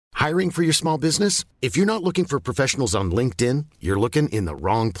Hiring for your small business? If you're not looking for professionals on LinkedIn, you're looking in the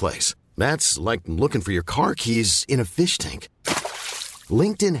wrong place. That's like looking for your car keys in a fish tank.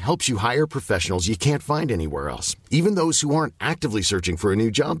 LinkedIn helps you hire professionals you can't find anywhere else, even those who aren't actively searching for a new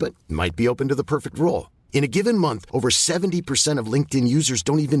job but might be open to the perfect role. In a given month, over 70% of LinkedIn users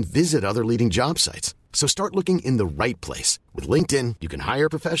don't even visit other leading job sites. So start looking in the right place. With LinkedIn, you can hire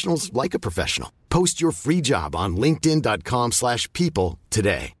professionals like a professional. Post your free job on linkedin.com/people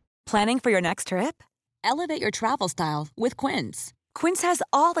today. Planning for your next trip? Elevate your travel style with Quince. Quince has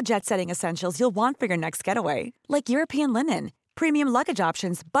all the jet-setting essentials you'll want for your next getaway, like European linen, premium luggage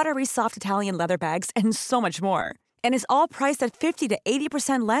options, buttery soft Italian leather bags, and so much more. And is all priced at 50 to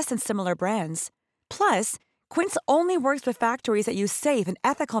 80% less than similar brands. Plus, Quince only works with factories that use safe and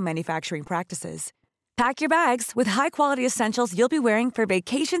ethical manufacturing practices. Pack your bags with high-quality essentials you'll be wearing for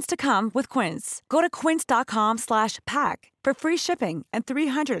vacations to come with Quince. Go to quince.com/pack for free shipping and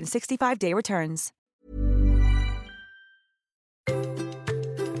 365-day returns.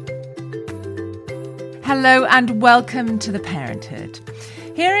 Hello and welcome to The Parenthood.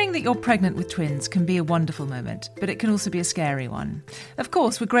 Hearing that you're pregnant with twins can be a wonderful moment, but it can also be a scary one. Of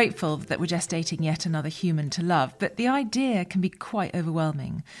course, we're grateful that we're gestating yet another human to love, but the idea can be quite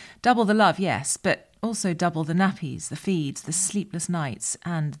overwhelming. Double the love, yes, but also double the nappies, the feeds, the sleepless nights,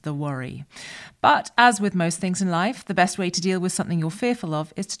 and the worry. But as with most things in life, the best way to deal with something you're fearful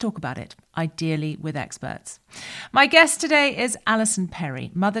of is to talk about it, ideally with experts. My guest today is Alison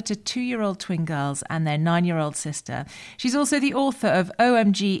Perry, mother to 2-year-old twin girls and their 9-year-old sister. She's also the author of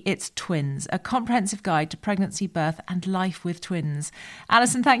OMG, It's Twins, a comprehensive guide to pregnancy, birth, and life with twins.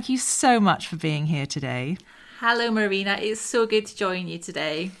 Alison, thank you so much for being here today. Hello, Marina. It's so good to join you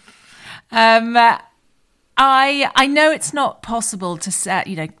today. I know it's not possible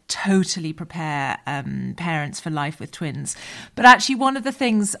to totally prepare parents for life with twins, but actually one of the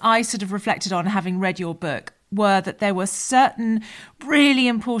things I sort of reflected on having read your book were that there were certain really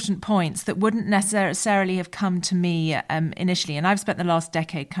important points that wouldn't necessarily have come to me initially. And I've spent the last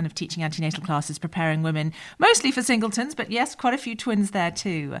decade kind of teaching antenatal classes, preparing women, mostly for singletons, but yes, quite a few twins there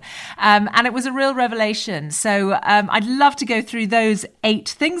too. And it was a real revelation. So I'd love to go through those 8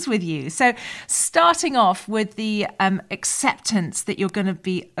 things with you. So starting off with the acceptance that you're going to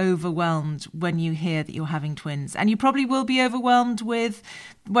be overwhelmed when you hear that you're having twins. And you probably will be overwhelmed with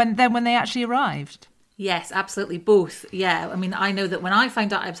when they actually arrived. Yes, absolutely. Both. Yeah. I mean, I know that when I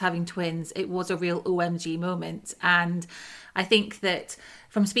found out I was having twins, it was a real OMG moment. And I think that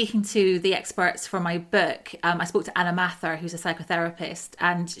from speaking to the experts for my book, I spoke to Anna Mather, who's a psychotherapist,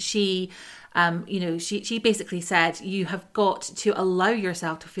 and she basically said, you have got to allow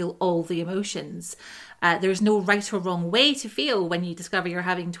yourself to feel all the emotions. There's no right or wrong way to feel when you discover you're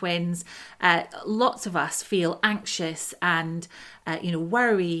having twins. Lots of us feel anxious and,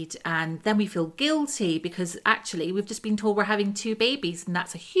 worried, and then we feel guilty because actually we've just been told we're having 2 babies, and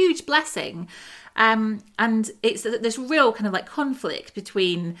that's a huge blessing. And it's this real kind of like conflict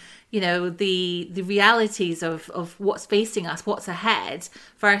between, the realities of what's facing us, what's ahead,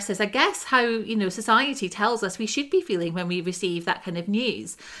 versus, I guess, how, society tells us we should be feeling when we receive that kind of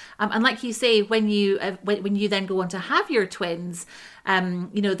news. And like you say, when you then go on to have your twins,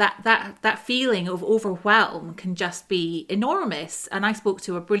 that feeling of overwhelm can just be enormous. And I spoke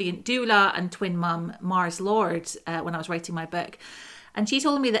to a brilliant doula and twin mum, Mars Lord, when I was writing my book. And she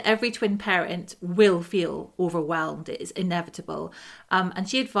told me that every twin parent will feel overwhelmed. It is inevitable. And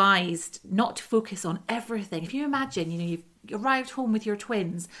she advised not to focus on everything. If you imagine, you've arrived home with your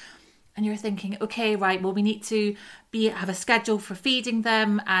twins and you're thinking, okay, right, well, we need to have a schedule for feeding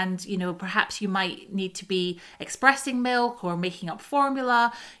them. And, perhaps you might need to be expressing milk or making up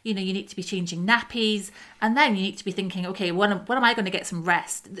formula. You need to be changing nappies. And then you need to be thinking, okay, when am I going to get some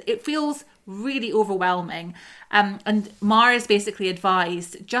rest? It feels really overwhelming. And Mars basically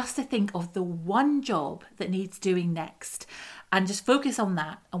advised just to think of the one job that needs doing next and just focus on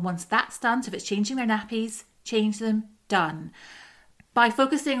that. And once that's done, so if it's changing their nappies, change them, done. By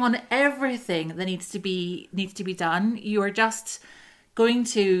focusing on everything that needs to be done, you are just going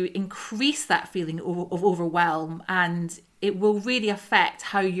to increase that feeling of overwhelm, and it will really affect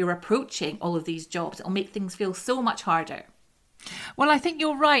how you're approaching all of these jobs. It'll make things feel so much harder. Well, I think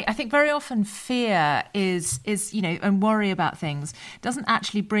you're right. I think very often fear is and worry about things doesn't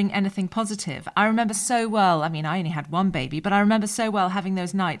actually bring anything positive. I remember so well, I only had 1 baby, but I remember so well having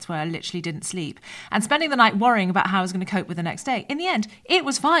those nights where I literally didn't sleep and spending the night worrying about how I was going to cope with the next day. In the end, it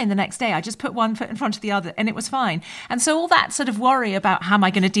was fine the next day. I just put one foot in front of the other and it was fine. And so all that sort of worry about how am I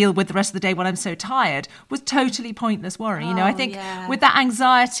going to deal with the rest of the day when I'm so tired was totally pointless worry. I think with that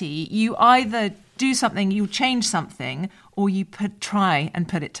anxiety, you either do something, you change something, or you try and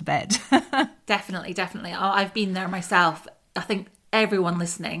put it to bed. Definitely. I've been there myself. I think everyone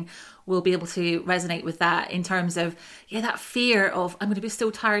listening will be able to resonate with that in terms of, that fear of, I'm going to be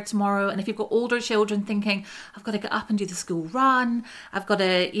so tired tomorrow. And if you've got older children thinking, I've got to get up and do the school run, I've got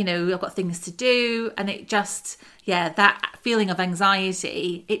things to do. And it just, that feeling of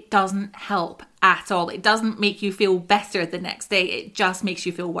anxiety, it doesn't help at all. It doesn't make you feel better the next day. It just makes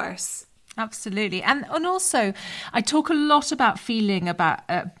you feel worse. Absolutely. And also, I talk a lot about feeling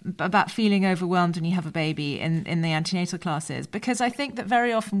overwhelmed when you have a baby in the antenatal classes, because I think that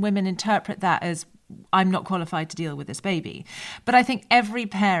very often women interpret that as, I'm not qualified to deal with this baby. But I think every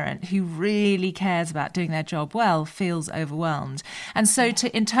parent who really cares about doing their job well feels overwhelmed. And so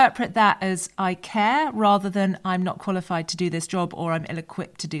to interpret that as I care rather than I'm not qualified to do this job or I'm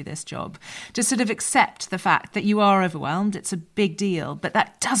ill-equipped to do this job, just sort of accept the fact that you are overwhelmed. It's a big deal, but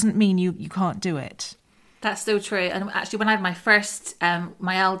that doesn't mean you can't do it. That's so true. And actually, when I had my first,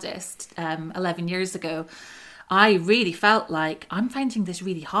 my eldest, 11 years ago, I really felt like I'm finding this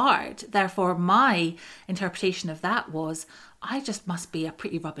really hard. Therefore, my interpretation of that was, I just must be a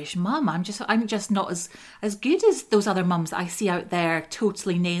pretty rubbish mum. I'm just not as good as those other mums that I see out there,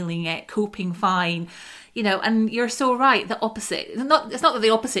 totally nailing it, coping fine, And you're so right. The opposite. It's not that the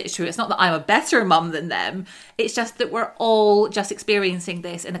opposite is true. It's not that I'm a better mum than them. It's just that we're all just experiencing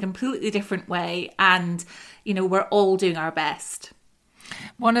this in a completely different way, and we're all doing our best.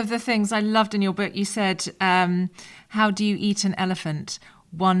 One of the things I loved in your book, you said, how do you eat an elephant?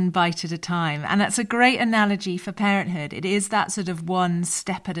 One bite at a time. And that's a great analogy for parenthood. It is that sort of one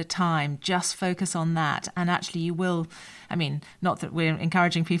step at a time. Just focus on that. And actually you will, not that we're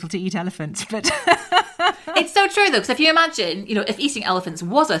encouraging people to eat elephants, but... It's so true, though, because if you imagine, if eating elephants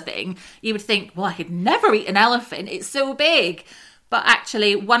was a thing, you would think, well, I could never eat an elephant. It's so big. But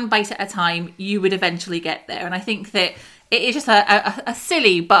actually, one bite at a time, you would eventually get there. And I think that it's just a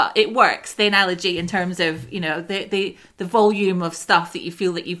silly, but it works, the analogy in terms of, the volume of stuff that you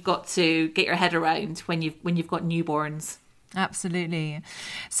feel that you've got to get your head around when you've got newborns. Absolutely.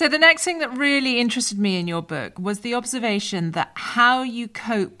 So the next thing that really interested me in your book was the observation that how you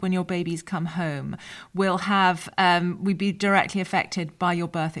cope when your babies come home will be directly affected by your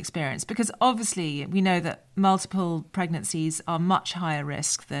birth experience. Because obviously we know that multiple pregnancies are much higher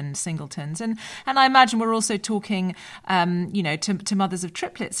risk than singletons. And I imagine we're also talking, to mothers of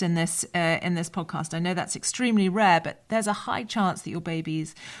triplets in this podcast. I know that's extremely rare, but there's a high chance that your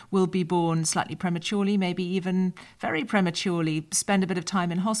babies will be born slightly prematurely, maybe even very prematurely, spend a bit of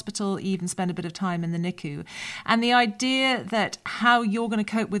time in hospital, even spend a bit of time in the NICU. And the idea that how you're going to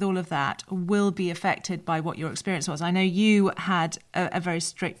cope with all of that will be affected by what your experience was. I know you had a very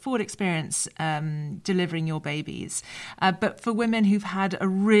straightforward experience delivering your babies. But for women who've had a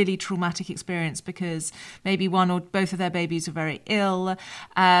really traumatic experience because maybe one or both of their babies are very ill,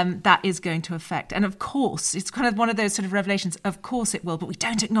 that is going to affect. And of course, it's kind of one of those sort of revelations. Of course it will, but we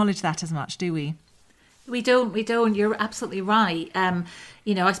don't acknowledge that as much, do we? We don't. You're absolutely right.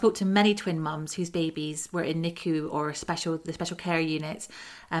 I spoke to many twin mums whose babies were in NICU or the special care unit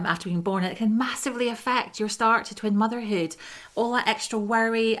after being born. And it can massively affect your start to twin motherhood. All that extra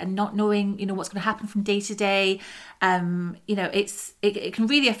worry and not knowing, what's going to happen from day to day. It can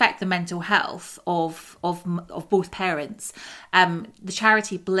really affect the mental health of both parents. The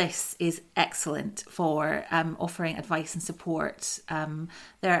charity Bliss is excellent for offering advice and support.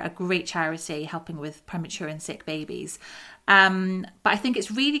 They're a great charity helping with premature and sick babies. But I think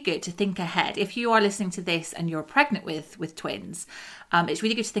it's really good to think ahead. If you are listening to this and you're pregnant with twins, it's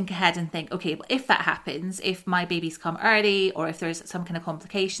really good to think ahead and think, okay, well, if that happens, if my babies come early or if there's some kind of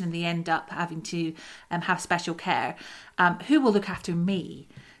complication and they end up having to have special care, who will look after me?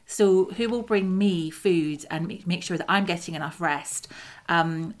 So who will bring me food and make sure that I'm getting enough rest?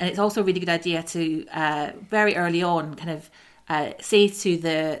 And it's also a really good idea to very early on kind of say to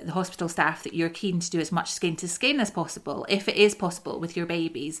the hospital staff that you're keen to do as much skin to skin as possible, if it is possible with your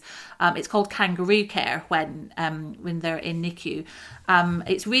babies. It's called kangaroo care when they're in NICU.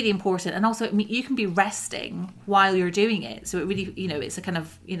 It's really important, and also you can be resting while you're doing it. So it really, it's a kind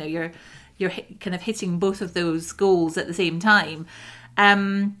of, you're kind of hitting both of those goals at the same time.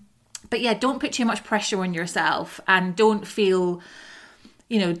 But yeah, don't put too much pressure on yourself, and don't feel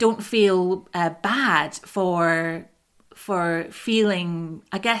bad for feeling,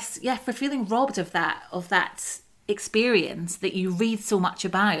 for feeling robbed of that experience that you read so much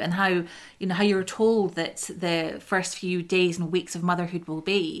about, and how you're told that the first few days and weeks of motherhood will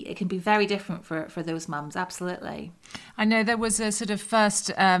be, it can be very different for those mums. Absolutely. I know there was a sort of first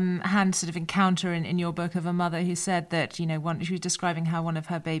hand sort of encounter in your book of a mother who said that, she was describing how one of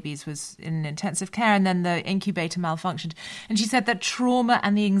her babies was in intensive care and then the incubator malfunctioned. And she said that trauma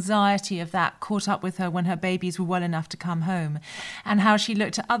and the anxiety of that caught up with her when her babies were well enough to come home, and how she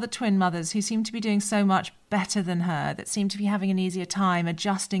looked at other twin mothers who seemed to be doing so much better than her, that seemed to be having an easier time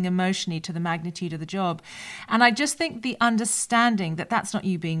adjusting emotionally to the magnitude of the job. And I just think the understanding that that's not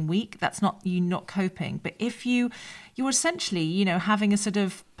you being weak, that's not you not coping, but if you're essentially, having a sort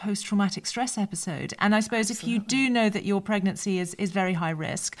of post-traumatic stress episode. And I suppose Absolutely. If you do know that your pregnancy is very high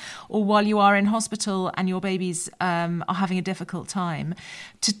risk, or while you are in hospital and your babies are having a difficult time,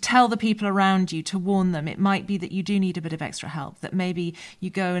 to tell the people around you, to warn them. It might be that you do need a bit of extra help, that maybe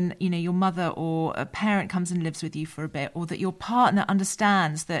you go and, your mother or a parent comes and lives with you for a bit, or that your partner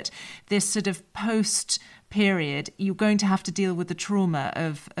understands that this sort of period, you're going to have to deal with the trauma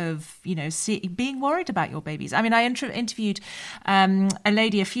of being worried about your babies. I mean, I interviewed a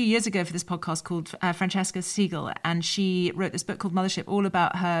lady a few years ago for this podcast called Francesca Siegel, and she wrote this book called Mothership, all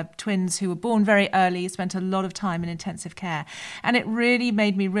about her twins who were born very early, spent a lot of time in intensive care. And it really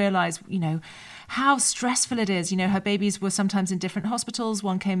made me realise, how stressful it is. Her babies were sometimes in different hospitals.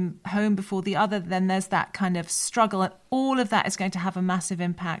 One came home before the other. Then there's that kind of struggle. And all of that is going to have a massive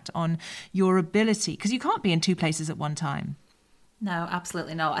impact on your ability, because you can't be in two places at one time. No,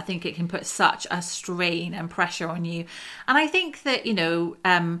 absolutely not. I think it can put such a strain and pressure on you. And I think that,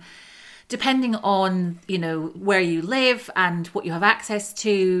 depending on, where you live and what you have access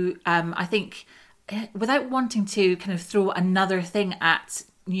to, I think without wanting to kind of throw another thing at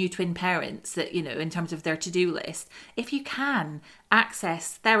new twin parents that, in terms of their to-do list, if you can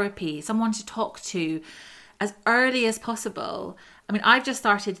access therapy, someone to talk to as early as possible. I mean, I've just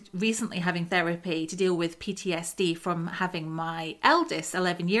started recently having therapy to deal with PTSD from having my eldest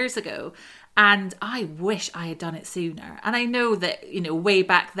 11 years ago. And I wish I had done it sooner. And I know that, way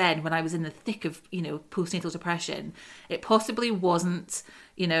back then when I was in the thick of, postnatal depression, it possibly wasn't,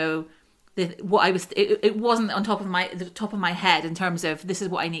 it wasn't on the top of my head in terms of this is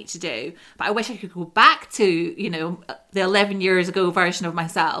what I need to do. But I wish I could go back to, the 11 years ago version of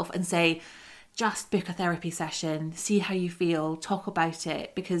myself and say, just book a therapy session, see how you feel, talk about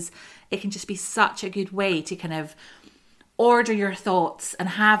it, because it can just be such a good way to kind of order your thoughts and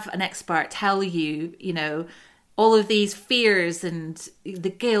have an expert tell you, all of these fears and the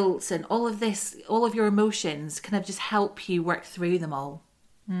guilt and all of this, all of your emotions, kind of just help you work through them all.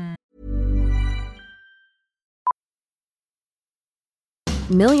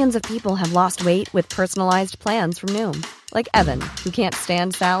 Millions of people have lost weight with personalized plans from Noom. Like Evan, who can't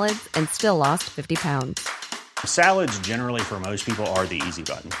stand salads and still lost 50 pounds. Salads generally for most people are the easy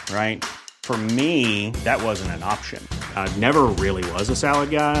button, right? For me, that wasn't an option. I never really was a salad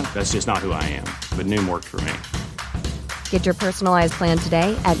guy. That's just not who I am. But Noom worked for me. Get your personalized plan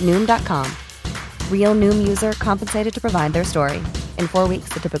today at Noom.com. Real Noom user compensated to provide their story. In 4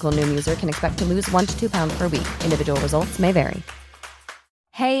 weeks, the typical Noom user can expect to lose 1 to 2 pounds per week. Individual results may vary.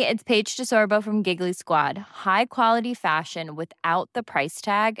 Hey, it's Paige DeSorbo from Giggly Squad. High quality fashion without the price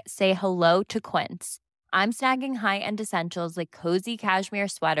tag. Say hello to Quince. I'm snagging high-end essentials like cozy cashmere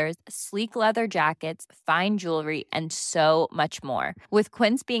sweaters, sleek leather jackets, fine jewelry, and so much more. With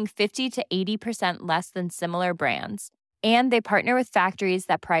Quince being 50 to 80% less than similar brands. And they partner with factories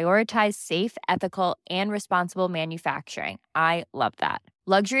that prioritize safe, ethical, and responsible manufacturing. I love that.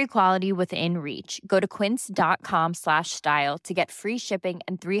 Luxury quality within reach. Go to quince.com/style to get free shipping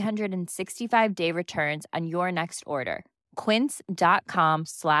and 365-day returns on your next order.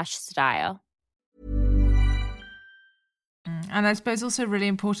 Quince.com/style. And I suppose also really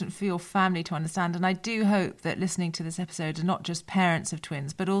important for your family to understand, and I do hope that listening to this episode are not just parents of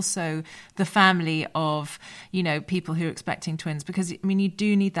twins, but also the family of, people who are expecting twins, because, you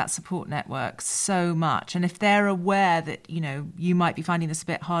do need that support network so much. And if they're aware that, you might be finding this a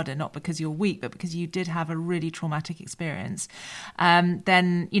bit harder, not because you're weak, but because you did have a really traumatic experience,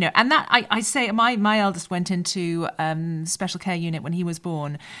 then, and that, I say, my eldest went into special care unit when he was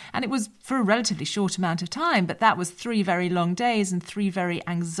born, and it was for a relatively short amount of time, but that was 3 very long days and 3 very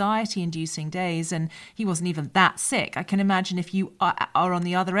anxiety-inducing days, and he wasn't even that sick. I can imagine if you are on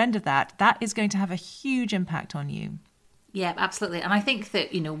the other end of that, that is going to have a huge impact on you. Yeah, absolutely. And I think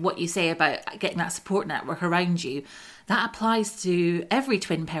that, what you say about getting that support network around you, that applies to every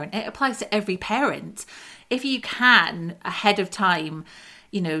twin parent. It applies to every parent. If you can, ahead of time,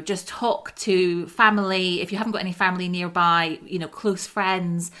 just talk to family. If you haven't got any family nearby, close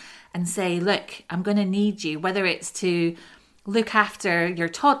friends, and say, look, I'm going to need you, whether it's to look after your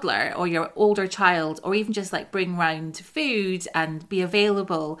toddler or your older child, or even just like bring round food and be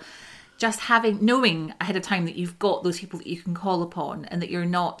available. Just knowing ahead of time that you've got those people that you can call upon, and that you're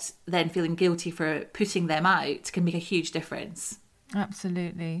not then feeling guilty for putting them out, can make a huge difference.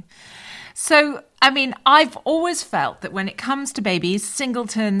 Absolutely. So, I mean, I've always felt that when it comes to babies,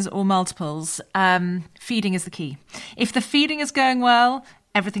 singletons or multiples, feeding is the key. If the feeding is going well,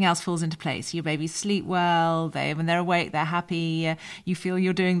 everything else falls into place. Your babies sleep well, when they're awake, they're happy, you feel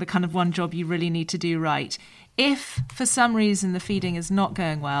you're doing the kind of one job you really need to do right. If for some reason the feeding is not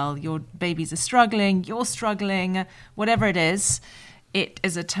going well, your babies are struggling, you're struggling, whatever it is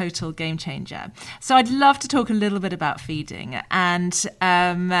a total game changer. So I'd love to talk a little bit about feeding. And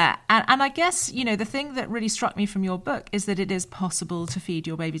I guess, the thing that really struck me from your book is that it is possible to feed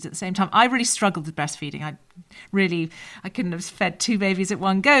your babies at the same time. I really struggled with breastfeeding. I couldn't have fed 2 babies at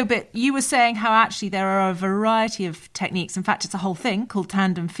one go. But you were saying how actually there are a variety of techniques. In fact, it's a whole thing called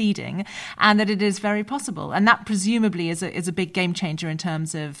tandem feeding, and that it is very possible. And that presumably is a big game changer in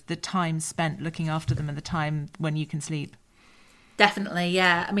terms of the time spent looking after them and the time when you can sleep. Definitely,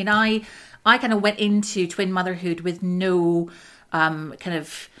 yeah. I mean, I kind of went into twin motherhood with no kind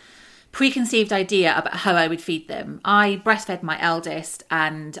of preconceived idea about how I would feed them. I breastfed my eldest,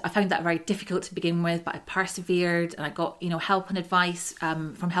 and I found that very difficult to begin with, but I persevered, and I got, help and advice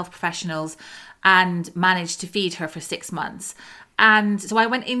from health professionals, and managed to feed her for 6 months. And so I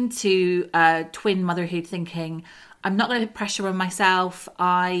went into twin motherhood thinking, I'm not going to put pressure on myself.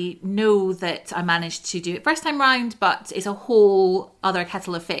 I know that I managed to do it first time round, but it's a whole other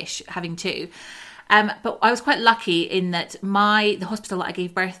kettle of fish having 2. But I was quite lucky in that the hospital that I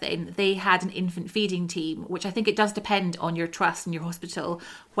gave birth in, they had an infant feeding team, which I think it does depend on your trust in your hospital,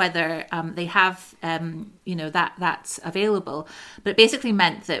 whether they have, that's available. But it basically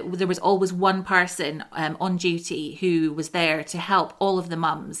meant that there was always one person on duty who was there to help all of the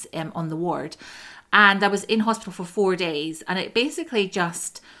mums on the ward. And I was in hospital for 4 days, and it basically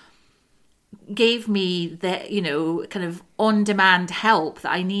just gave me the, kind of on-demand help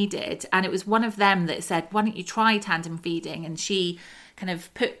that I needed. And it was one of them that said, why don't you try tandem feeding? And she kind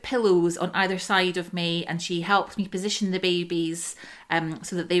of put pillows on either side of me, and she helped me position the babies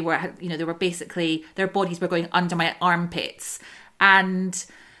so that they were basically, their bodies were going under my armpits. And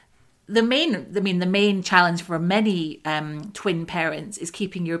the main challenge for many twin parents is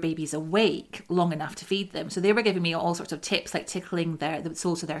keeping your babies awake long enough to feed them. So they were giving me all sorts of tips, like tickling the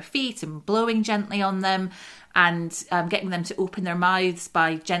soles of their feet and blowing gently on them, and getting them to open their mouths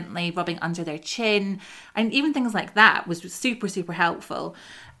by gently rubbing under their chin. And even things like that was super, super helpful.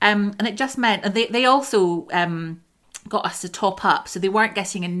 And it just meant, and they also got us to top up, so they weren't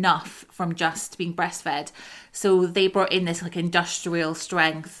getting enough from just being breastfed. So they brought in this like industrial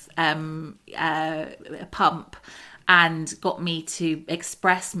strength pump and got me to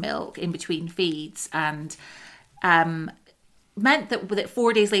express milk in between feeds, and meant that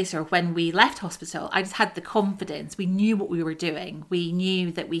 4 days later, when we left hospital, I just had the confidence. We knew what we were doing. We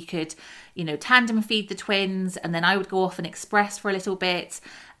knew that we could, tandem feed the twins, and then I would go off and express for a little bit.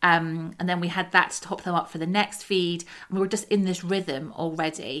 And then we had that to top them up for the next feed. And we were just in this rhythm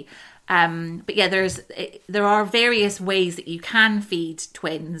already. But yeah, there are various ways that you can feed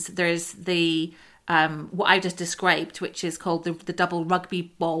twins. There's the what I just described, which is called the double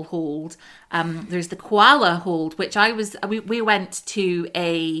rugby ball hold. There's the koala hold, which we went to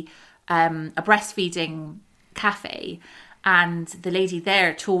a breastfeeding cafe, and the lady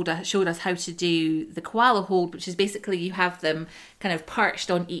there showed us how to do the koala hold, which is basically you have them kind of perched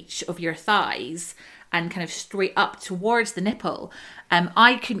on each of your thighs and kind of straight up towards the nipple.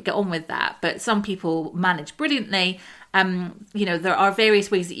 I couldn't get on with that, but some people manage brilliantly. There are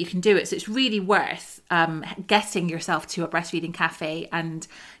various ways that you can do it. So it's really worth getting yourself to a breastfeeding cafe and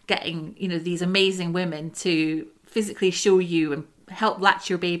getting, these amazing women to physically show you and help latch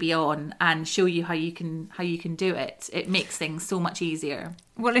your baby on and show you how you can do it. It makes things so much easier.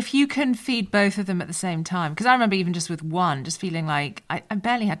 Well, if you can feed both of them at the same time, because I remember even just with one, just feeling like I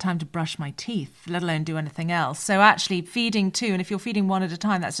barely had time to brush my teeth, let alone do anything else. So actually feeding 2, and if you're feeding 1 at a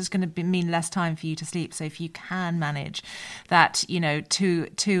time, that's just going to mean less time for you to sleep. So if you can manage that, 2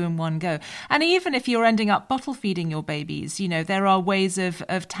 in one go. And even if you're ending up bottle feeding your babies, there are ways of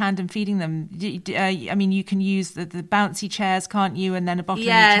tandem feeding them. You can use the bouncy chairs, can't you? And then a bottle in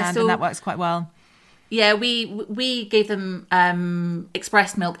your hand, and that works quite well. Yeah, we gave them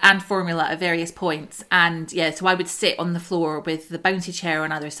express milk and formula at various points. And yeah, so I would sit on the floor with the bouncy chair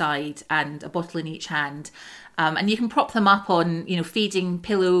on either side and a bottle in each hand. And you can prop them up on, feeding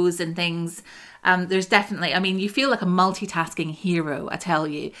pillows and things. There's definitely, you feel like a multitasking hero, I tell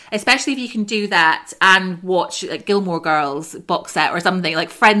you. Especially if you can do that and watch like Gilmore Girls box set or something, like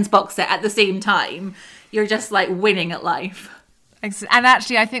Friends box set at the same time. You're just like winning at life. And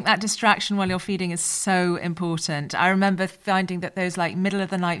actually, I think that distraction while you're feeding is so important. I remember finding that those like middle of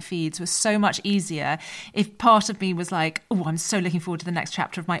the night feeds were so much easier if part of me was like, oh, I'm so looking forward to the next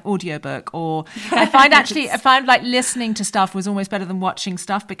chapter of my audiobook. Or I find like listening to stuff was almost better than watching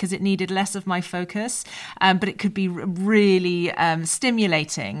stuff because it needed less of my focus. But it could be really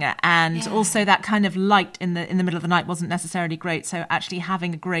stimulating. And also that kind of light in the middle of the night wasn't necessarily great. So actually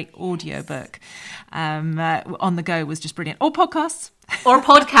having a great audiobook on the go was just brilliant. Or podcasts. Or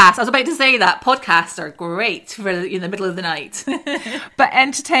podcasts. I was about to say that. Podcasts are great for in the middle of the night. But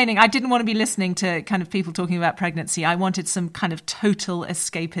entertaining. I didn't want to be listening to kind of people talking about pregnancy. I wanted some kind of total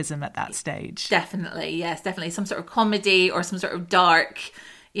escapism at that stage. Definitely. Yes, definitely. Some sort of comedy or some sort of dark,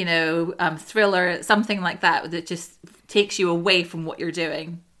 thriller, something like that just takes you away from what you're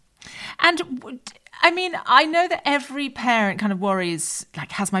doing. And I know that every parent kind of worries,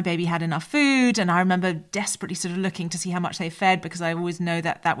 like, has my baby had enough food? And I remember desperately sort of looking to see how much they fed because I always know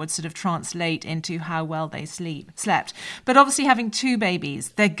that would sort of translate into how well they slept. But obviously having two babies,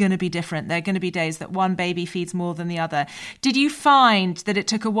 they're going to be different. There are going to be days that one baby feeds more than the other. Did you find that it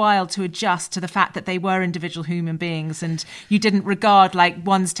took a while to adjust to the fact that they were individual human beings and you didn't regard like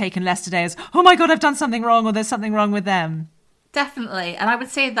one's taken less today as, oh my God, I've done something wrong or there's something wrong with them? Definitely. And I would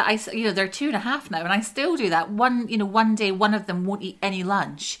say that they're 2.5 now and I still do that. One day, one of them won't eat any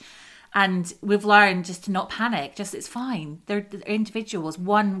lunch and we've learned just to not panic. Just, it's fine. They're individuals.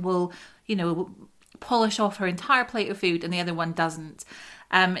 One will, polish off her entire plate of food and the other one doesn't.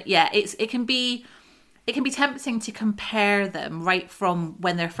 It can be tempting to compare them right from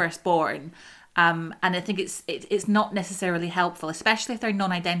when they're first born. And I think it's not necessarily helpful, especially if they're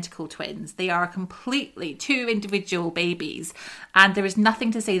non-identical twins. They are completely two individual babies, and there is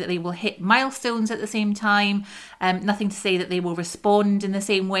nothing to say that they will hit milestones at the same time. Nothing to say that they will respond in the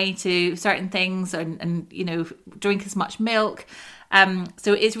same way to certain things and drink as much milk.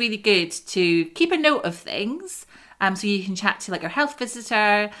 So it's really good to keep a note of things, so you can chat to like your health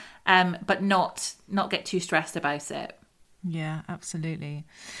visitor, but not get too stressed about it. Yeah, absolutely.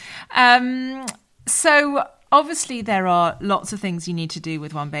 So obviously there are lots of things you need to do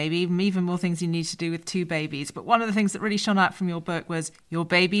with one baby, even more things you need to do with two babies. But one of the things that really shone out from your book was your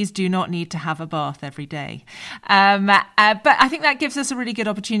babies do not need to have a bath every day. But I think that gives us a really good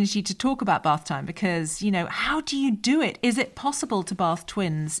opportunity to talk about bath time because, how do you do it? Is it possible to bath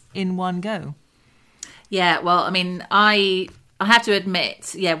twins in one go? Yeah, well, I have to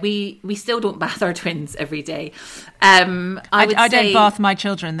admit, we still don't bath our twins every day. I don't bath my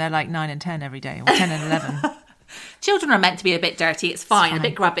children. They're like 9 and 10 every day, or 10 and 11. Children are meant to be a bit dirty. It's fine. A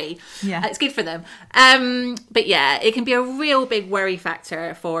bit grubby. Yeah. It's good for them. But yeah, it can be a real big worry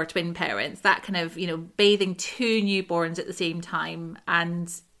factor for twin parents. That kind of, bathing two newborns at the same time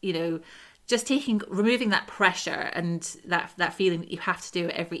and, just removing that pressure and that feeling that you have to do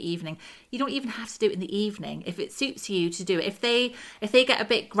it every evening. You don't even have to do it in the evening if it suits you to do it. If they get a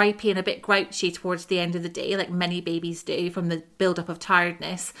bit gripey and a bit grouchy towards the end of the day, like many babies do from the build-up of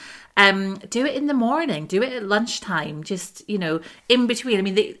tiredness, do it in the morning. Do it at lunchtime. Just in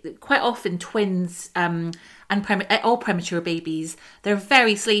between. Quite often twins and all premature babies, they're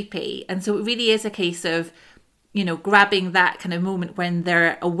very sleepy, and so it really is a case of grabbing that kind of moment when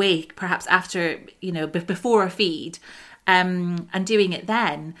they're awake, perhaps after, before a feed, and doing it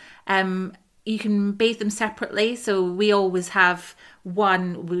then. You can bathe them separately. So we always have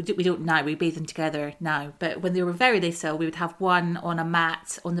one, we don't now, we bathe them together now. But when they were very little, we would have one on a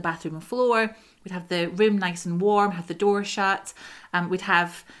mat on the bathroom floor. We'd have the room nice and warm, have the door shut. We'd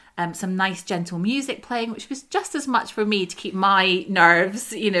have some nice gentle music playing, which was just as much for me to keep my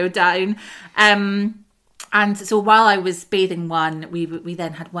nerves, down. And so while I was bathing one, we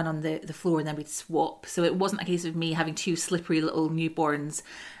then had one on the floor and then we'd swap. So it wasn't a case of me having two slippery little newborns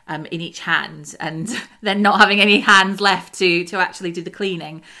in each hand and then not having any hands left to actually do the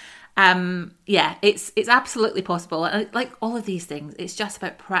cleaning. It's absolutely possible. And like all of these things, it's just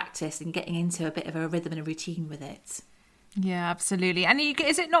about practice and getting into a bit of a rhythm and a routine with it. Yeah, absolutely. And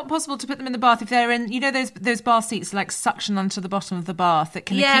is it not possible to put them in the bath if they're in, those bath seats like suction onto the bottom of the bath that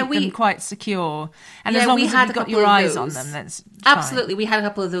can keep them quite secure? And as long as you've got your eyes on them, that's fine. Absolutely, we had a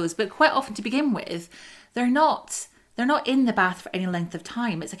couple of those. But quite often to begin with, they're not they're not in the bath for any length of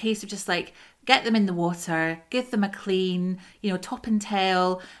time. It's a case of just like, get them in the water, give them a clean, top and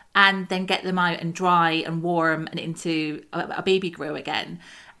tail, and then get them out and dry and warm and into a baby grow again.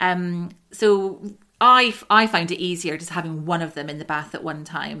 So I find it easier just having one of them in the bath at one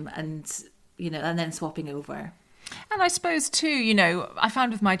time and then swapping over. And I suppose too, I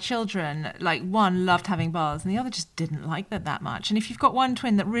found with my children, like one loved having baths and the other just didn't like that much. And if you've got one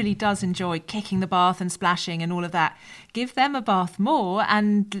twin that really does enjoy kicking the bath and splashing and all of that, give them a bath more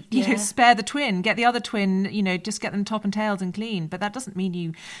and, spare the twin. Get the other twin, just get them top and tailed and clean. But that doesn't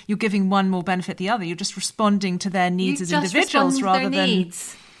mean you're giving one more benefit the other. You're just responding to their needs as individuals rather than...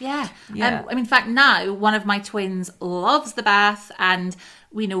 needs. Yeah. In fact, now one of my twins loves the bath and,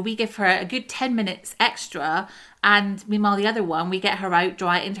 we give her a good 10 minutes extra. And meanwhile, the other one, we get her out,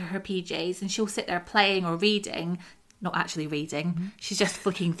 dry it into her PJs, and she'll sit there playing or reading. Not actually reading. Mm-hmm. She's just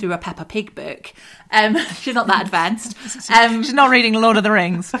flicking through a Peppa Pig book. She's not that advanced. She's not reading Lord of the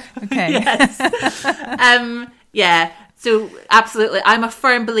Rings. Okay. Yes. Yeah. So absolutely, I'm a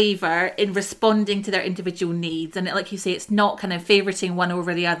firm believer in responding to their individual needs. And like you say, it's not kind of favoriting one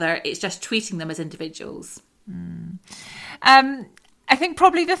over the other. It's just treating them as individuals. I think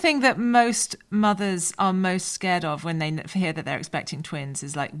probably the thing that most mothers are most scared of when they hear that they're expecting twins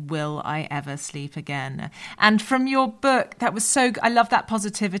is like, will I ever sleep again? And from your book, that was I love that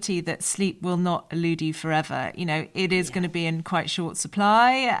positivity that sleep will not elude you forever. It is going to be in quite short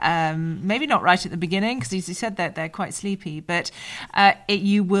supply. Maybe not right at the beginning, because as you said, they're quite sleepy, but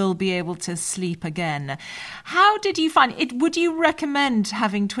you will be able to sleep again. How did you find it? Would you recommend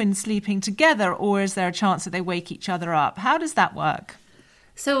having twins sleeping together, or is there a chance that they wake each other up? How does that work?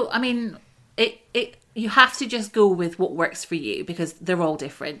 So, you have to just go with what works for you because they're all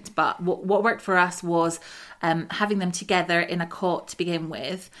different. But what worked for us was having them together in a cot to begin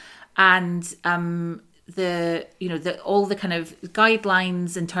with, and all the kind of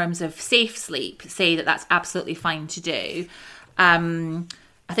guidelines in terms of safe sleep say that that's absolutely fine to do.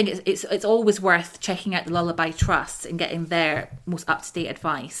 I think it's always worth checking out the Lullaby Trust and getting their most up-to-date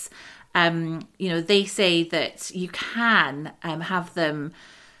advice. They say that you can have them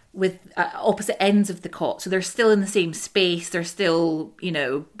with opposite ends of the cot. So they're still in the same space. They're still,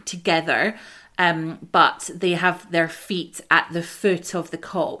 together. But they have their feet at the foot of the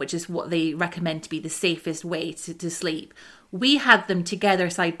cot, which is what they recommend to be the safest way to sleep. We had them together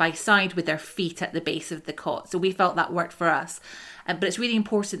side by side with their feet at the base of the cot. So we felt that worked for us. But it's really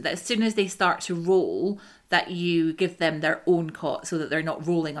important that as soon as they start to roll, that you give them their own cot so that they're not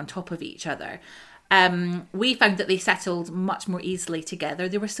rolling on top of each other. We found that they settled much more easily together.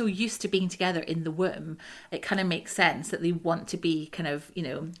 They were so used to being together in the womb. It kind of makes sense that they want to be kind of,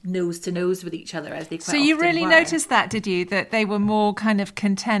 nose to nose with each other as they quite often were. So you really noticed that, did you? That they were more kind of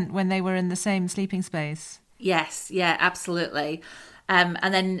content when they were in the same sleeping space? Yes, yeah, absolutely. And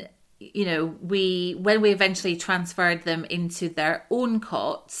then, when we eventually transferred them into their own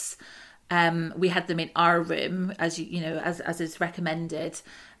cots, we had them in our room, as as is recommended.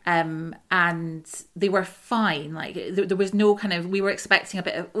 And they were fine. Like there was no kind of, we were expecting a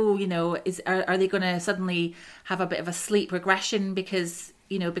bit of, are they going to suddenly have a bit of a sleep regression because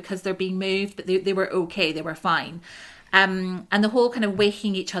they're being moved, but they were okay. They were fine. And the whole kind of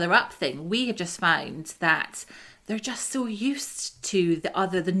waking each other up thing, we have just found that they're just so used to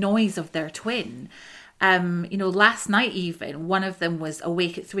the noise of their twin. Last night even, one of them was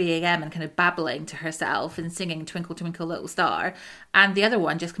awake at 3 a.m. and kind of babbling to herself and singing Twinkle, Twinkle, Little Star. And the other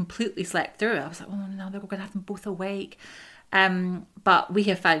one just completely slept through. I was like, oh no, we're going to have them both awake. But we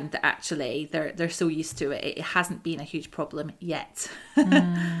have found that actually they're so used to it. It hasn't been a huge problem yet.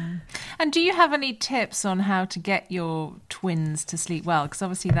 And do you have any tips on how to get your twins to sleep well? Because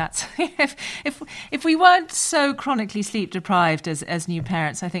obviously that's if we weren't so chronically sleep deprived as new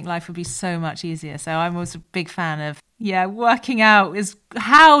parents, I think life would be so much easier. So I'm always a big fan of working out is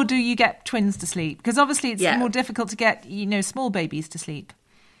how do you get twins to sleep? Because obviously it's more difficult to get small babies to sleep.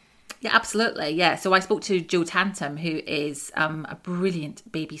 Yeah, absolutely. Yeah. So I spoke to Jo Tantum, who is a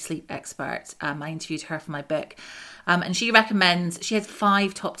brilliant baby sleep expert. I interviewed her for my book. And she has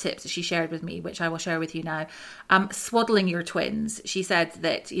 5 top tips that she shared with me, which I will share with you now. Swaddling your twins. She said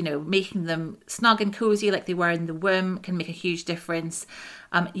that, making them snug and cozy like they were in the womb can make a huge difference.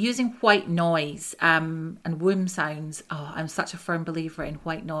 Using white noise and womb sounds. Oh, I'm such a firm believer in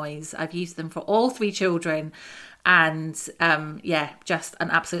white noise. I've used them for all 3 children. And just an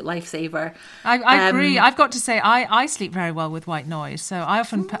absolute lifesaver. I agree. I've got to say, I sleep very well with white noise. So I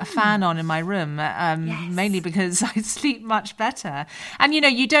often put a fan on in my room, mainly because I sleep much better. And,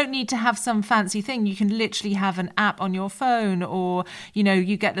 you don't need to have some fancy thing. You can literally have an app on your phone, or,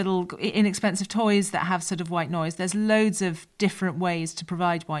 you get little inexpensive toys that have sort of white noise. There's loads of different ways to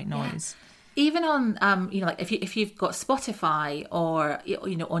provide white noise. Yeah. Even on, like if you've got Spotify or,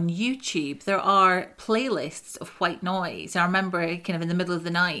 on YouTube, there are playlists of white noise. I remember kind of in the middle of the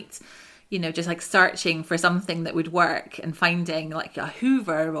night, just like searching for something that would work and finding like a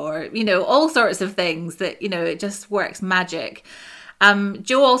Hoover or, all sorts of things that, it just works magic.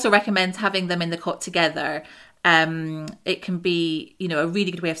 Jo also recommends having them in the cot together. It can be, a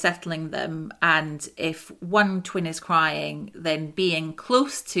really good way of settling them. And if one twin is crying, then being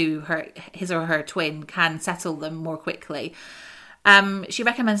close to his or her twin can settle them more quickly. She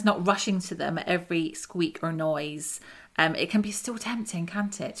recommends not rushing to them at every squeak or noise. It can be so tempting,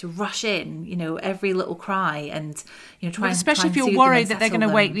 can't it, to rush in, every little cry and, try and especially if try and you're worried that they're going to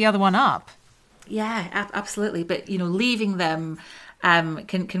wake the other one up. Yeah, absolutely. But, leaving them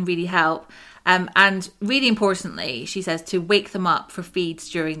can really help. And really importantly, she says to wake them up for feeds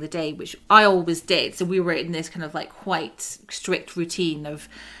during the day, which I always did. So we were in this kind of like quite strict routine of,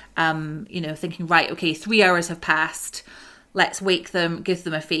 thinking, right, okay, 3 hours have passed. Let's wake them, give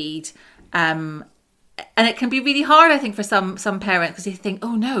them a feed. And it can be really hard, I think, for some parents, because they think,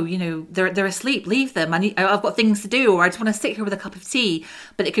 oh no, they're asleep, leave them. I've got things to do, or I just want to sit here with a cup of tea.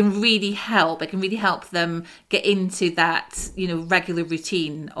 But it can really help. It can really help them get into that, regular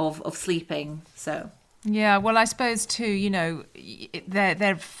routine of sleeping. So. Yeah, well, I suppose too,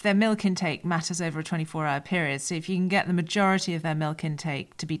 their milk intake matters over a 24-hour period. So if you can get the majority of their milk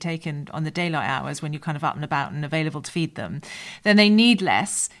intake to be taken on the daylight hours when you're kind of up and about and available to feed them, then they need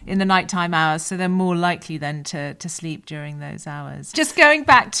less in the nighttime hours. So they're more likely then to sleep during those hours. Just going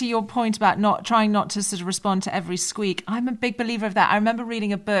back to your point about trying not to sort of respond to every squeak, I'm a big believer of that. I remember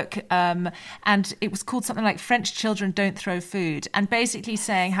reading a book and it was called something like French Children Don't Throw Food, and basically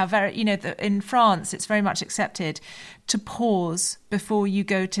saying how very, in France, it's very much accepted to pause before you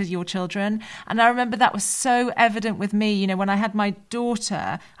go to your children. And I remember that was so evident with me. When I had my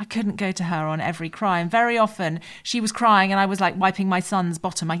daughter, I couldn't go to her on every cry. And very often she was crying and I was like wiping my son's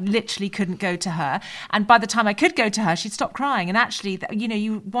bottom. I literally couldn't go to her. And by the time I could go to her, she'd stop crying. And actually,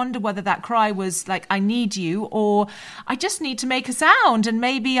 you wonder whether that cry was like, I need you, or I just need to make a sound. And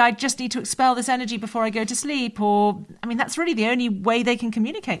maybe I just need to expel this energy before I go to sleep. Or, that's really the only way they can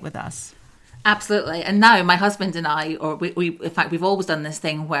communicate with us. Absolutely. And now my husband and I, or we in fact, we've always done this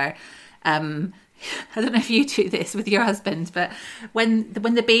thing where, I don't know if you do this with your husband, but when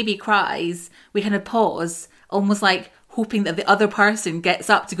the baby cries, we kind of pause, almost like hoping that the other person gets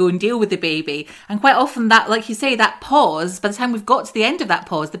up to go and deal with the baby. And quite often that, like you say, that pause, by the time we've got to the end of that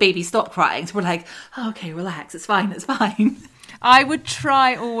pause, the baby stopped crying. So we're like, oh, okay, relax, it's fine. I would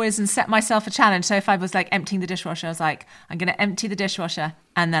try always and set myself a challenge. So if I was like emptying the dishwasher, I was like, I'm going to empty the dishwasher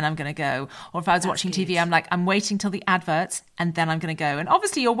and then I'm going to go. Or if I was watching TV, I'm like, I'm waiting till the adverts and then I'm going to go. And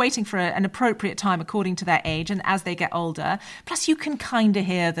obviously you're waiting for an appropriate time according to their age and as they get older. Plus you can kind of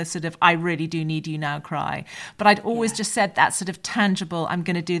hear the sort of, I really do need you now cry. But I'd always just said that sort of tangible, I'm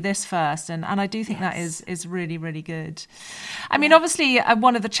going to do this first. And I do think that is really, really good. I mean, obviously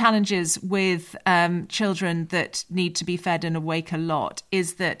one of the challenges with children that need to be fed and awake a lot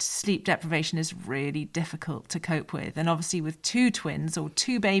is that sleep deprivation is really difficult to cope with. And obviously with 2 twins or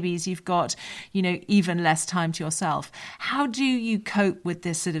 2 babies, you've got, even less time to yourself. How do you cope with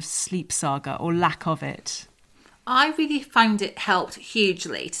this sort of sleep saga or lack of it? I really found it helped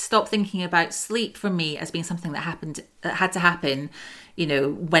hugely to stop thinking about sleep for me as being something that had to happen,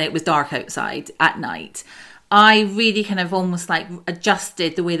 when it was dark outside at night. I really kind of almost like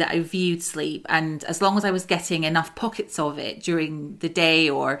adjusted the way that I viewed sleep. And as long as I was getting enough pockets of it during the day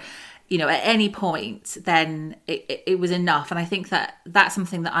or, at any point, then it was enough. And I think that that's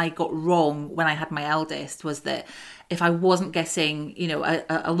something that I got wrong when I had my eldest, was that if I wasn't getting,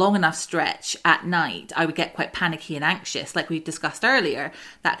 a long enough stretch at night, I would get quite panicky and anxious, like we discussed earlier,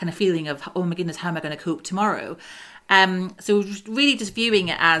 that kind of feeling of, oh my goodness, how am I going to cope tomorrow? So really just viewing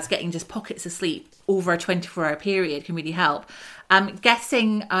it as getting just pockets of sleep over a 24-hour period can really help.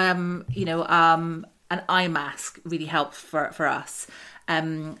 Getting, an eye mask really helps for us.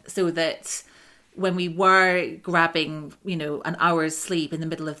 So that, when we were grabbing, an hour's sleep in the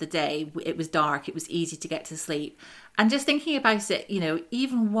middle of the day, it was dark, it was easy to get to sleep. And just thinking about it,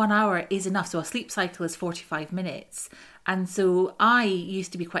 even 1 hour is enough. So a sleep cycle is 45 minutes. And so I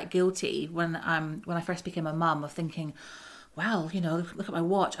used to be quite guilty when I first became a mum of thinking, wow, look at my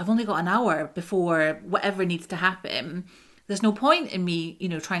watch. I've only got an hour before whatever needs to happen. There's no point in me,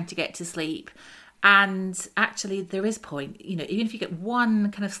 trying to get to sleep. And actually there is point, even if you get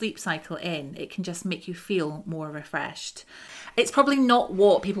one kind of sleep cycle in, it can just make you feel more refreshed. It's probably not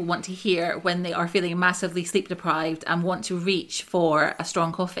what people want to hear when they are feeling massively sleep deprived and want to reach for a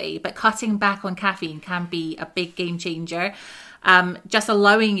strong coffee, but cutting back on caffeine can be a big game changer. Just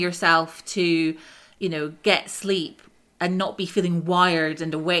allowing yourself to, get sleep and not be feeling wired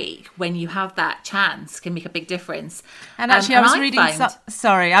and awake when you have that chance can make a big difference. And actually, I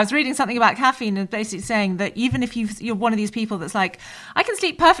was reading something about caffeine and basically saying that even if you're one of these people that's like, I can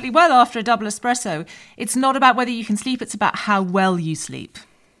sleep perfectly well after a double espresso, it's not about whether you can sleep, it's about how well you sleep.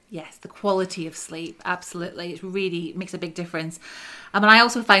 Yes, the quality of sleep, absolutely. It really makes a big difference. And I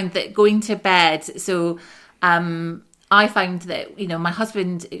also found that going to bed, I found that, my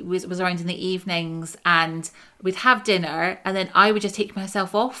husband was around in the evenings and we'd have dinner and then I would just take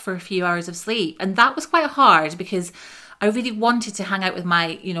myself off for a few hours of sleep. And that was quite hard because I really wanted to hang out with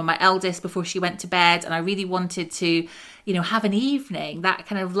my eldest before she went to bed. And I really wanted to, have an evening, that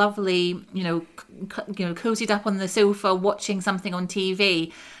kind of lovely, cozied up on the sofa, watching something on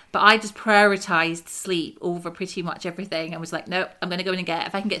TV. But I just prioritized sleep over pretty much everything. I was like, no, I'm going to go in and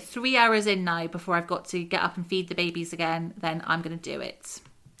if I can get 3 hours in now before I've got to get up and feed the babies again, then I'm going to do it.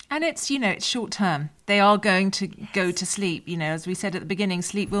 And it's, it's short term. They are going to go to sleep. As we said at the beginning,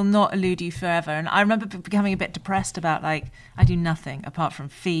 sleep will not elude you forever. And I remember becoming a bit depressed about I do nothing apart from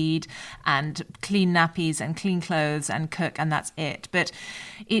feed and clean nappies and clean clothes and cook, and that's it. But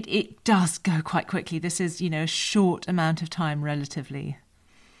it does go quite quickly. This is, a short amount of time relatively.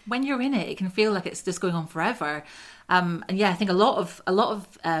 When you're in it, it can feel like it's just going on forever. And I think a lot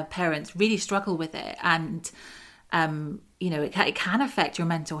of parents really struggle with it. And, it can affect your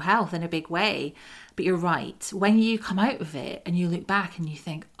mental health in a big way. But you're right. When you come out of it and you look back and you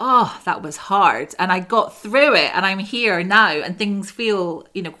think, oh, that was hard and I got through it and I'm here now and things feel,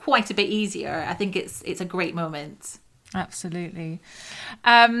 quite a bit easier. I think it's a great moment. Absolutely.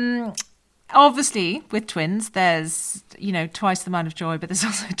 Obviously, with twins, there's, twice the amount of joy, but there's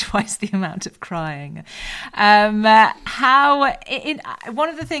also twice the amount of crying. One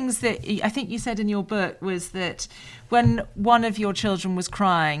of the things that I think you said in your book was that when one of your children was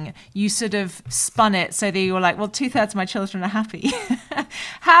crying, you sort of spun it so that you were like, well, 2/3 of my children are happy.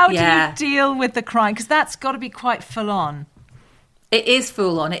 How do you deal with the crying? Because that's got to be quite full on. It is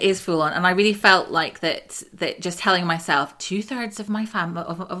full on. And I really felt like that just telling myself 2/3 of my family,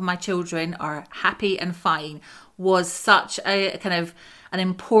 of my children are happy and fine was such a kind of an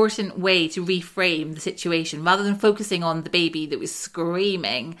important way to reframe the situation rather than focusing on the baby that was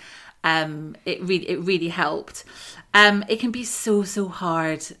screaming. It really helped. It can be so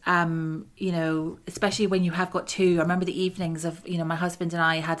hard, especially when you have got two. I remember the evenings of, my husband and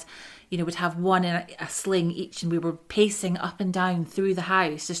I had, would have one in a sling each and we were pacing up and down through the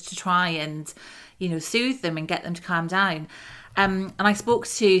house just to try and, soothe them and get them to calm down. And I spoke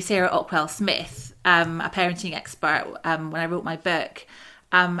to Sarah Ockwell-Smith, a parenting expert, when I wrote my book.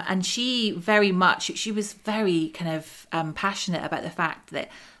 And she was very kind of passionate about the fact that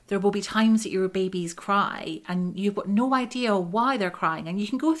there will be times that your babies cry and you've got no idea why they're crying. And you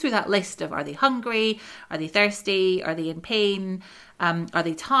can go through that list of, are they hungry? Are they thirsty? Are they in pain? Are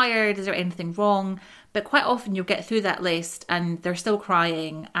they tired? Is there anything wrong? But quite often you'll get through that list and they're still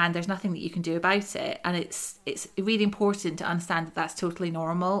crying and there's nothing that you can do about it. And it's really important to understand that that's totally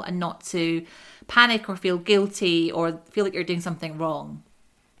normal and not to panic or feel guilty or feel like you're doing something wrong.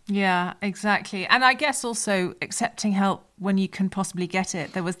 Yeah, exactly. And I guess also accepting help when you can possibly get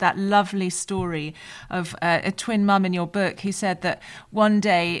it. There was that lovely story of a twin mum in your book who said that one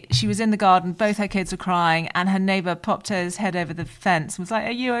day she was in the garden, both her kids were crying, and her neighbour popped his head over the fence and was like,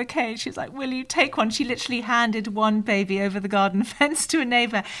 are you okay? She was like, will you take one? She literally handed one baby over the garden fence to a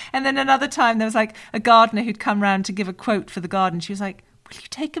neighbour. And then another time there was like a gardener who'd come round to give a quote for the garden. She was like, will you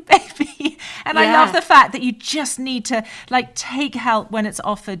take a baby? And I love the fact that you just need to take help when it's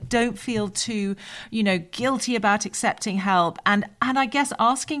offered. Don't feel too, guilty about accepting help. And I guess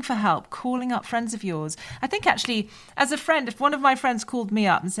asking for help, calling up friends of yours. I think actually, as a friend, if one of my friends called me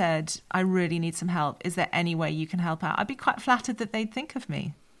up and said, I really need some help, is there any way you can help out? I'd be quite flattered that they'd think of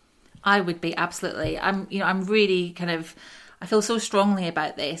me. I would be, absolutely. I'm really I feel so strongly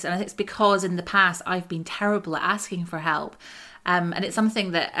about this. And I think it's because in the past I've been terrible at asking for help. And it's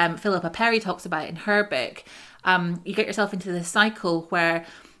something that Philippa Perry talks about in her book. You get yourself into this cycle where,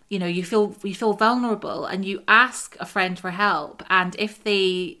 you know, you feel vulnerable and you ask a friend for help. And if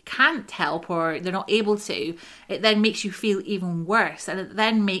they can't help or they're not able to, it then makes you feel even worse. And it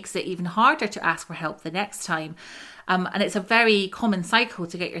then makes it even harder to ask for help the next time. And it's a very common cycle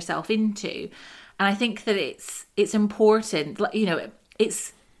to get yourself into. And I think that it's important, you know,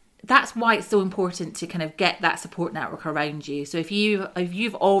 that's why it's so important to kind of get that support network around you. So if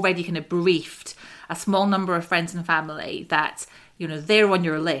you've already kind of briefed a small number of friends and family that, you know, they're on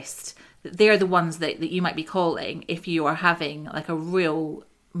your list, they're the ones that you might be calling if you are having like a real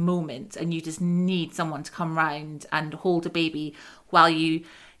moment and you just need someone to come round and hold a baby while you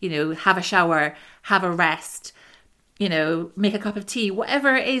know, have a shower, have a rest, you know, make a cup of tea,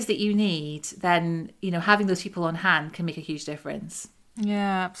 whatever it is that you need, then, you know, having those people on hand can make a huge difference.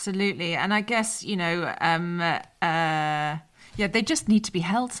 Yeah, absolutely. And I guess, you know, yeah, they just need to be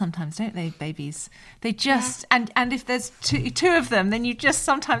held sometimes, don't they, babies? They just, and if there's two of them, then you just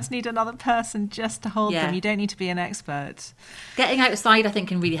sometimes need another person just to hold them. You don't need to be an expert. Getting outside, I think,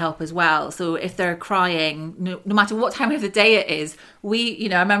 can really help as well. So if they're crying, no matter what time of the day it is, I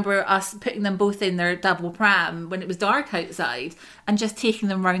remember us putting them both in their double pram when it was dark outside and just taking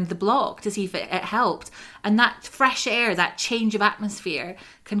them around the block to see if it helped. And that fresh air, that change of atmosphere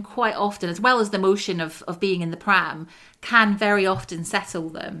can quite often, as well as the motion of being in the pram, can very often settle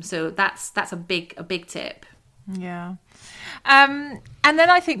them. So that's a big tip. Yeah. And then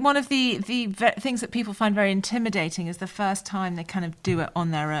I think one of the things that people find very intimidating is the first time they kind of do it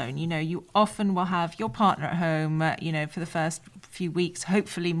on their own. You know, you often will have your partner at home, you know, for the first few weeks,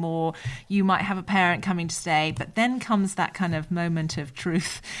 hopefully more. You might have a parent coming to stay, but then comes that kind of moment of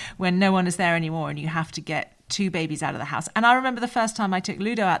truth when no one is there anymore and you have to get two babies out of the house. And I remember the first time I took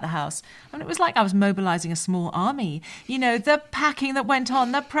Ludo out the house, and it was like I was mobilizing a small army. You know, the packing that went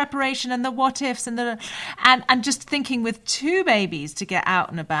on, the preparation and the what ifs and just thinking with two babies to get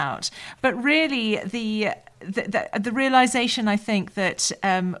out and about. But really the realization, I think, that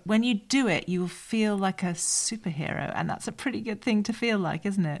when you do it, you'll feel like a superhero, and that's a pretty good thing to feel like,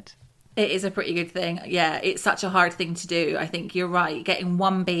 isn't it? It is a pretty good thing. Yeah, it's such a hard thing to do. I think you're right. Getting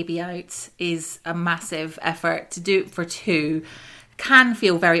one baby out is a massive effort. To do it for two can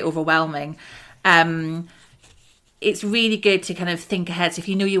feel very overwhelming. It's really good to kind of think ahead. So if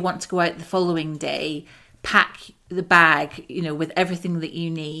you know you want to go out the following day, pack the bag, you know, with everything that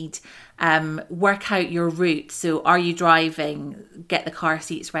you need. Work out your route. So are you driving? Get the car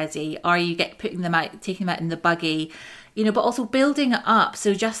seats ready. Are you taking them out in the buggy? You know, but also building it up.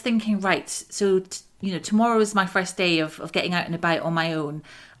 So just thinking, right, so, you know, tomorrow is my first day of getting out and about on my own.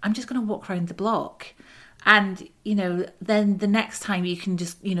 I'm just going to walk around the block. And, you know, then the next time you can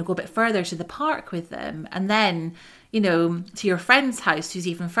just, you know, go a bit further to the park with them. And then, you know, to your friend's house who's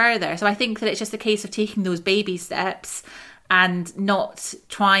even further. So I think that it's just a case of taking those baby steps and not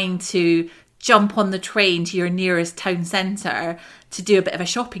trying to jump on the train to your nearest town centre to do a bit of a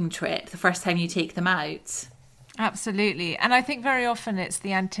shopping trip the first time you take them out. Absolutely. And I think very often it's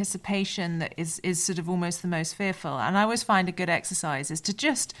the anticipation that is sort of almost the most fearful. And I always find a good exercise is to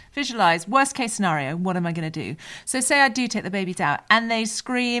just visualize worst case scenario, what am I going to do? So say I do take the babies out and they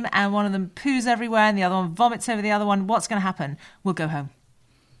scream and one of them poos everywhere and the other one vomits over the other one. What's going to happen? We'll go home.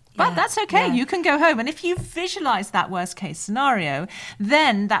 But that's okay. Yeah. You can go home. And if you visualize that worst case scenario,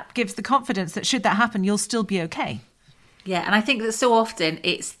 then that gives the confidence that should that happen, you'll still be okay. Yeah. And I think that so often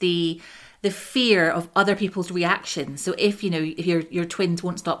it's the fear of other people's reactions. So if, you know, if your twins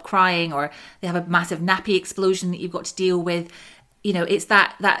won't stop crying or they have a massive nappy explosion that you've got to deal with, you know, it's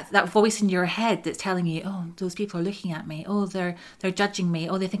that voice in your head that's telling you, oh, those people are looking at me. Oh, they're judging me.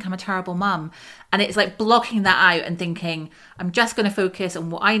 Oh, they think I'm a terrible mum. And it's like blocking that out and thinking, I'm just going to focus on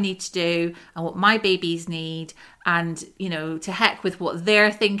what I need to do and what my babies need. And, you know, to heck with what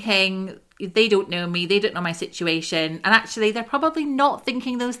they're thinking. They don't know me. They don't know my situation. And actually, they're probably not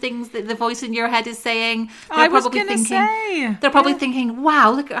thinking those things that the voice in your head is saying. They're probably thinking, wow,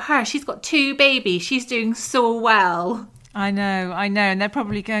 look at her. She's got two babies. She's doing so well. I know. And they're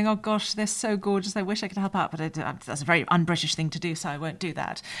probably going, oh, gosh, they're so gorgeous. I wish I could help out. But that's a very un-British thing to do, so I won't do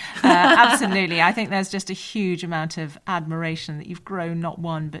that. Absolutely. I think there's just a huge amount of admiration that you've grown not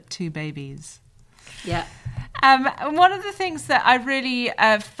one, but two babies. Yeah. One of the things that I really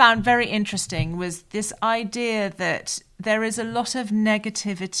found very interesting was this idea that there is a lot of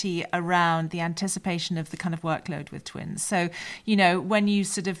negativity around the anticipation of the kind of workload with twins. So, you know, when you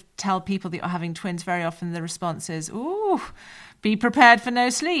sort of tell people that you're having twins, very often the response is, ooh, be prepared for no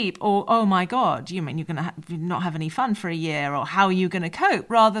sleep, or, oh my God, you mean you're going to not have any fun for a year, or how are you going to cope,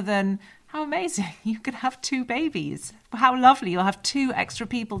 rather than How amazing. You could have 2 babies. How lovely. You'll have 2 extra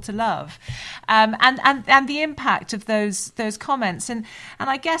people to love. And the impact of those comments. And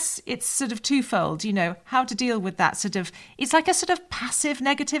I guess it's sort of twofold, how to deal with that sort of, it's like a sort of passive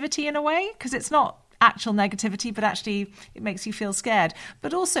negativity in a way, because it's not actual negativity, but actually it makes you feel scared.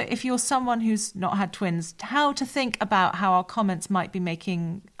 But also, if you're someone who's not had twins, how to think about how our comments might be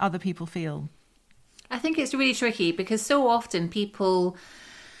making other people feel. I think it's really tricky because so often people,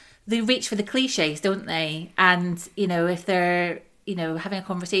 they reach for the cliches, don't they? And, if they're, having a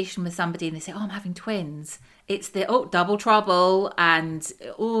conversation with somebody and they say, oh, I'm having twins, it's the, double trouble. And,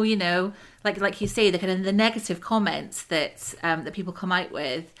 like you say, the kind of the negative comments that people come out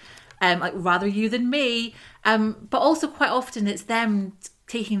with, like rather you than me. But also quite often it's them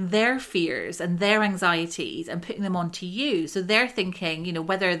taking their fears and their anxieties and putting them onto you. So they're thinking,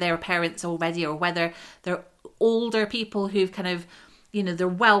 whether they're parents already or whether they're older people who've kind of, they're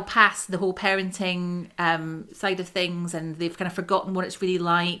well past the whole parenting side of things and they've kind of forgotten what it's really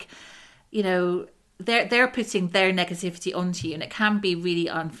like. They're putting their negativity onto you, and it can be really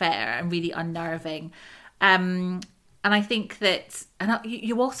unfair and really unnerving. And I think that,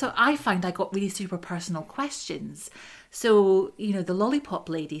 I find I got really super personal questions. So, the lollipop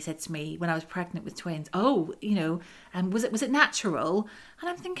lady said to me when I was pregnant with twins, was it natural? And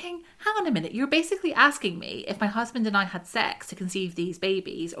I'm thinking, hang on a minute, you're basically asking me if my husband and I had sex to conceive these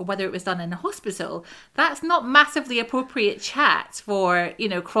babies or whether it was done in a hospital. That's not massively appropriate chat for,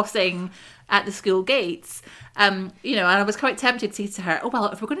 crossing at the school gates. And I was quite tempted to say to her, oh, well,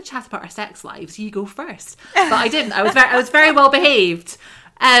 if we're going to chat about our sex lives, you go first. But I didn't. I was very well behaved.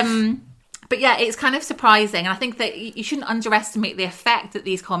 But yeah, it's kind of surprising. And I think that you shouldn't underestimate the effect that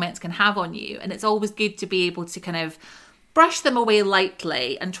these comments can have on you. And it's always good to be able to kind of brush them away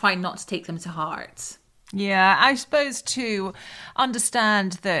lightly and try not to take them to heart. Yeah, I suppose to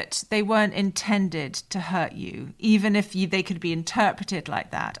understand that they weren't intended to hurt you, even if they could be interpreted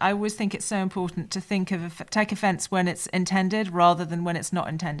like that. I always think it's so important to take offence when it's intended rather than when it's not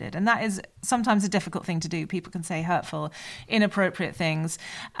intended. And that is sometimes a difficult thing to do. People can say hurtful, inappropriate things.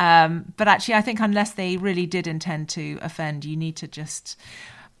 But actually, I think unless they really did intend to offend, you need to just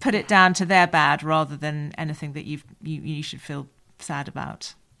put it down to their bad rather than anything that you should feel sad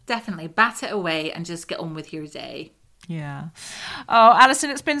about. Definitely bat it away and just get on with your day. Yeah. Oh, Alison,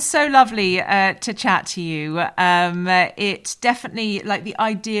 it's been so lovely to chat to you. It definitely, like the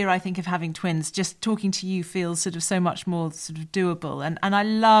idea, I think, of having twins, just talking to you feels sort of so much more sort of doable. And I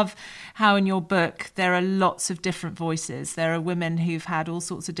love how in your book there are lots of different voices. There are women who've had all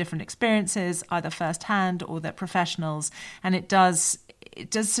sorts of different experiences, either firsthand or they're professionals. And it does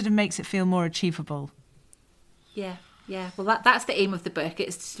sort of makes it feel more achievable. Yeah. Yeah, well, that's the aim of the book.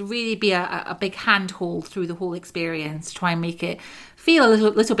 It's to really be a big handhold through the whole experience, to try and make it feel a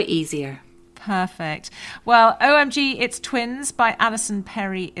little bit easier. Perfect. Well, OMG, It's Twins by Alison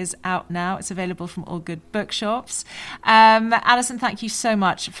Perry is out now. It's available from all good bookshops. Alison, thank you so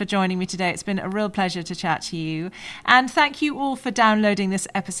much for joining me today. It's been a real pleasure to chat to you. And thank you all for downloading this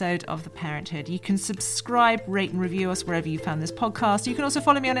episode of The Parenthood. You can subscribe, rate and review us wherever you found this podcast. You can also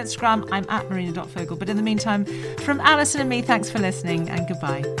follow me on Instagram. I'm at marina.fogel. But in the meantime, from Alison and me, thanks for listening and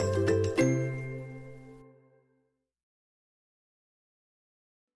goodbye.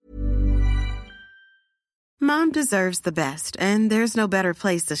 Mom deserves the best, and there's no better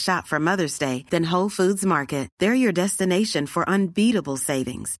place to shop for Mother's Day than Whole Foods Market. They're your destination for unbeatable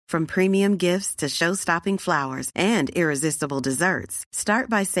savings, from premium gifts to show-stopping flowers and irresistible desserts. Start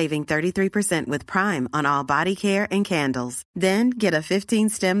by saving 33% with Prime on all body care and candles. Then get a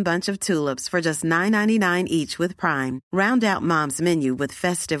 15-stem bunch of tulips for just $9.99 each with Prime. Round out Mom's menu with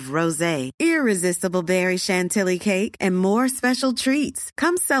festive rosé, irresistible berry chantilly cake, and more special treats.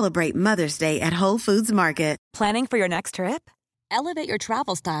 Come celebrate Mother's Day at Whole Foods Market. Planning for your next trip? Elevate your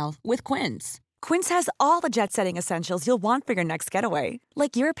travel style with Quince. Quince has all the jet-setting essentials you'll want for your next getaway,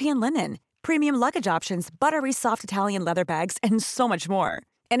 like European linen, premium luggage options, buttery soft Italian leather bags, and so much more.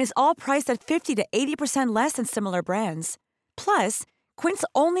 And is all priced at 50 to 80% less than similar brands. Plus, Quince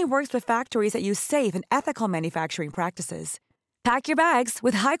only works with factories that use safe and ethical manufacturing practices. Pack your bags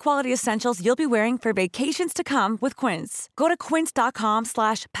with high-quality essentials you'll be wearing for vacations to come with Quince. Go to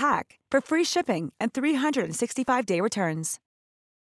quince.com/pack for free shipping and 365-day returns.